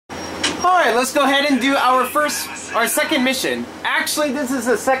Alright, let's go ahead and do our second mission. Actually, this is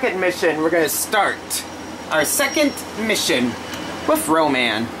the second mission. We're gonna start our second mission with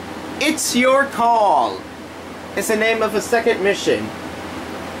Roman. It's your call. It's the name of the second mission.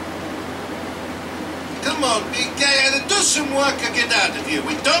 Come on, big guy, do some work or get out of here.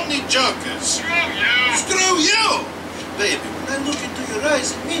 We don't need jokers. Screw you! Screw you! Baby, when I look into your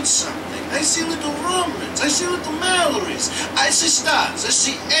eyes, it means something. I see little Romans, I see little Mallories, I see stars, I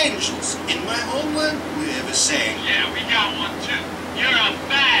see angels. In my homeland, we have a saying. Yeah, we got one too. You're a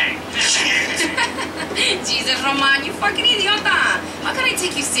bag! Jesus, Roman, you fucking idiota! How can I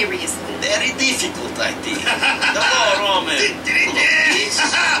take you seriously? Very difficult, I think. Hello, Roman.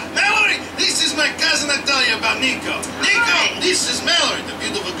 Mallory, this is my cousin I tell you about, Nico. Nico, Hi. this is Mallory, the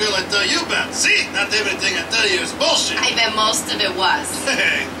beautiful girl I tell you about. See, not everything I tell you is bullshit. I bet most of it was.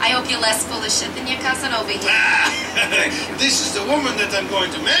 Hey. I hope you're less full of shit than your cousin over here. This is the woman that I'm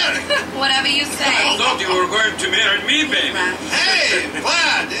going to marry. Whatever you I say. thought you were going to marry me, baby. Hey,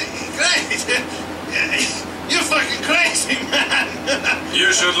 Vlad, great. You're fucking crazy, man.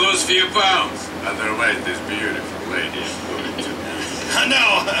 You should lose a few pounds. Otherwise, this beautiful lady is going to I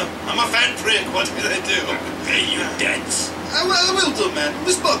know, I'm a fat prick. What can I do? Pay your debts. I will do, man.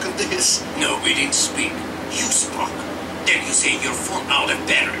 We spoke of this. No, we didn't speak. You spoke. Then you say you're full out of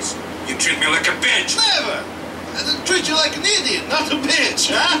batteries. You treat me like a bitch. Never. I didn't treat you like an idiot, not a bitch,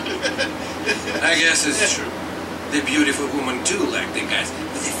 huh? I guess it's true. The beautiful woman too like the guys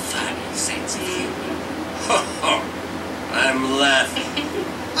with a funny sense of humor. Ho ho. I'm laughing.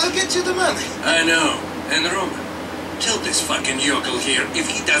 I'll get you the money. I know. And Roman, tell this fucking yokel here if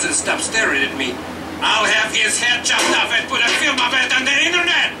he doesn't stop staring at me, I'll have his head chopped off and put a film of it on the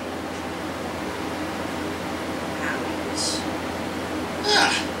internet.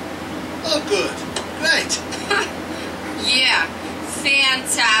 Oh, good. Great. Yeah,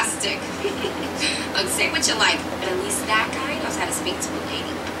 fantastic. Look, say what you like, but at least that guy knows how to speak to a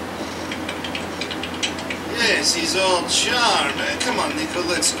lady. Yes, he's all charm. Come on, Nico,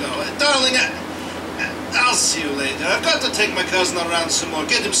 let's go. Darling, I'll see you later. I've got to take my cousin around some more.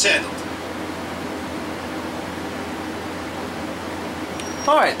 Get him settled.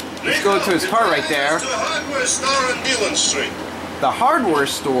 Alright, let's go to his car right there. To a hardware store on Dillon Street. The hardware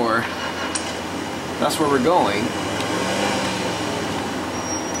store. That's where we're going.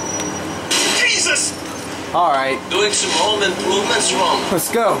 Jesus! Alright, Doing some home improvements, Roman. let's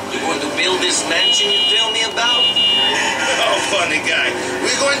go. You want to build this mansion you tell me about? Oh, funny guy.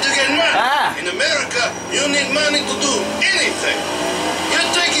 We're going to get money. Ah. In America, you need money to do anything. You're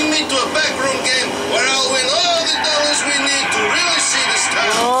taking me to a backroom game where I'll win all the dollars we need to really see this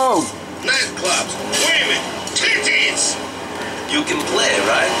town. Oh! Nightclubs, women, titties. You can play,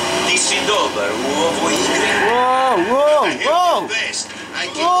 right? Disi dobar, uovo igre. Whoa, whoa, I hear whoa! the best. I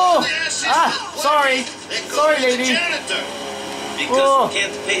get Whoa. all the asses Ah, that play. sorry. They call Sorry, me the lady. janitor. Because Whoa. you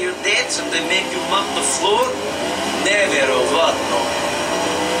can't pay your debts and they make you mop the floor? Never ovatno.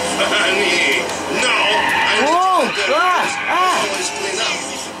 Funny. No. I Whoa. let you Ah, ah. always clean up.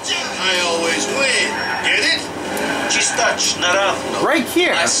 I always win. Get it? Чистач наравно. Right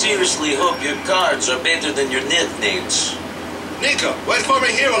here. I seriously hope your cards are better than your nicknames. Nico, wait for me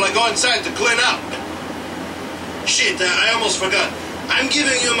here while I go inside to clean up. Shit, I almost forgot. I'm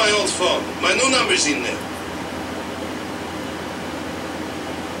giving you my old phone. My new number's in there.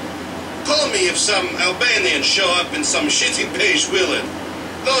 Call me if some Albanians show up in some shitty beige Willard.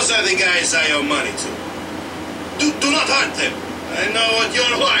 Those are the guys I owe money to. Do not hurt them. I know what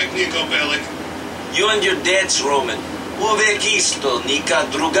you're like, Nico Bellic. You and your debts, Roman. Uvek isto, nika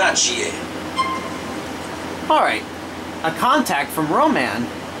drugačije. Alright. A contact from Roman.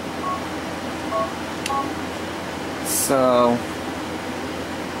 So...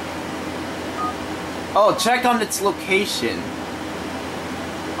 Oh, check on its location.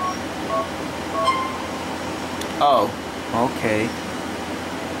 Oh, okay.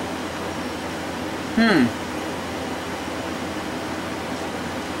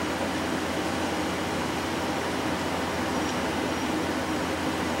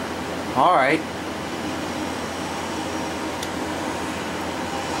 Alright.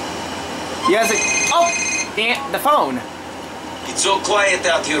 He has it. Oh! Damn, the phone. It's all quiet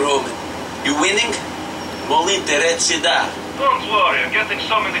out here, Roman. You winning? Molite reci da. Don't worry, I'm getting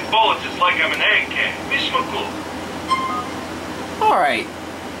so many bullets it's like I'm an AK. Vishmaku. Alright.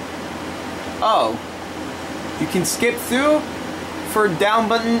 Oh. You can skip through for down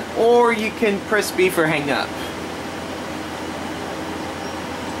button, or you can press B for hang up.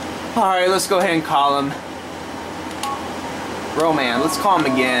 Alright, let's go ahead and call him. Roman, let's call him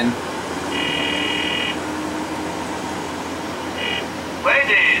again.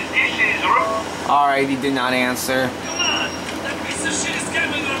 Ladies, this is Europe? Alright, he did not answer. Come on! That piece of shit is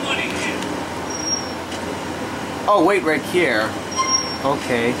gambling our money here! Oh, wait, right here.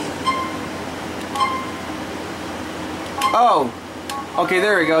 Okay. Oh! Okay,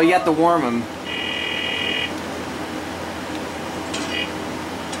 there we go. You have to warm him.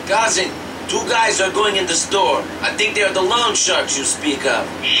 Cousin, two guys are going in the store. I think they are the loan sharks you speak of.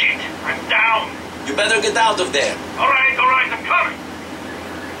 Shit, I'm down. You better get out of there. Alright, I'm coming.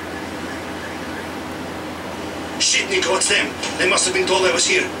 Shit, Nico, it's them. They must have been told I was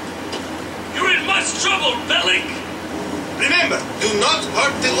here. You're in much trouble, Bellic! Remember, do not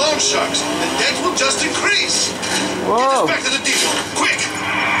hurt the loan sharks. The debt will just increase. Get Whoa! us back to the depot, quick!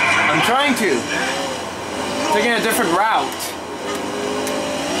 I'm trying to. Taking a different route.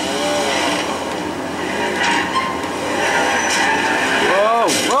 Whoa!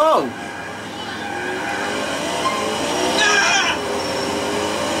 Whoa!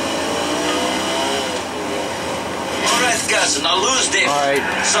 Alright, cousin, I'll lose them. Alright.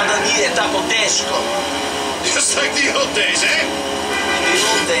 Sadanie et apoteshko. Just like the old days, eh? In the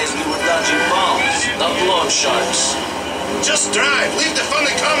old days, we were dodging bombs, not loan sharks. Just drive. Leave the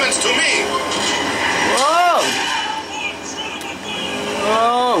funny comments to me. Whoa!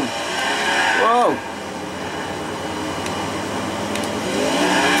 Whoa! Whoa!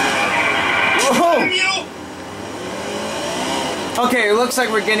 Whoa! You? Okay, it looks like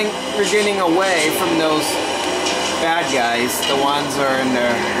we're getting away from those bad guys. The ones that are in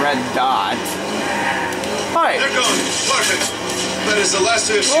the red dot. Alright. They're gone. Perfect. That is the last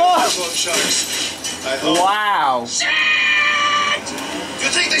we have seen Whoa. of the loan sharks. I hope. Wow. You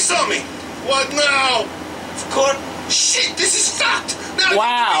think they saw me? What now? Of course. Shit, this is fucked. Now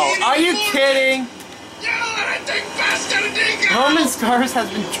Wow. Are you kidding? Roman's cars has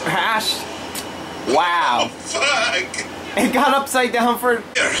been trashed. Wow. Fuck. It got upside down for...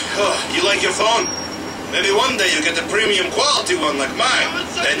 Here. Oh, you like your phone? Maybe one day you get a premium quality one like mine.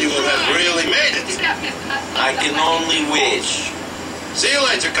 Then you will have really made it. I can only wish. See you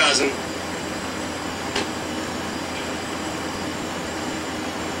later, cousin.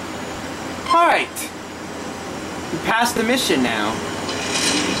 Alright. We passed the mission now.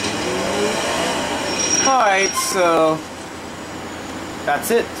 Alright, so...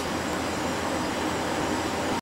 That's it.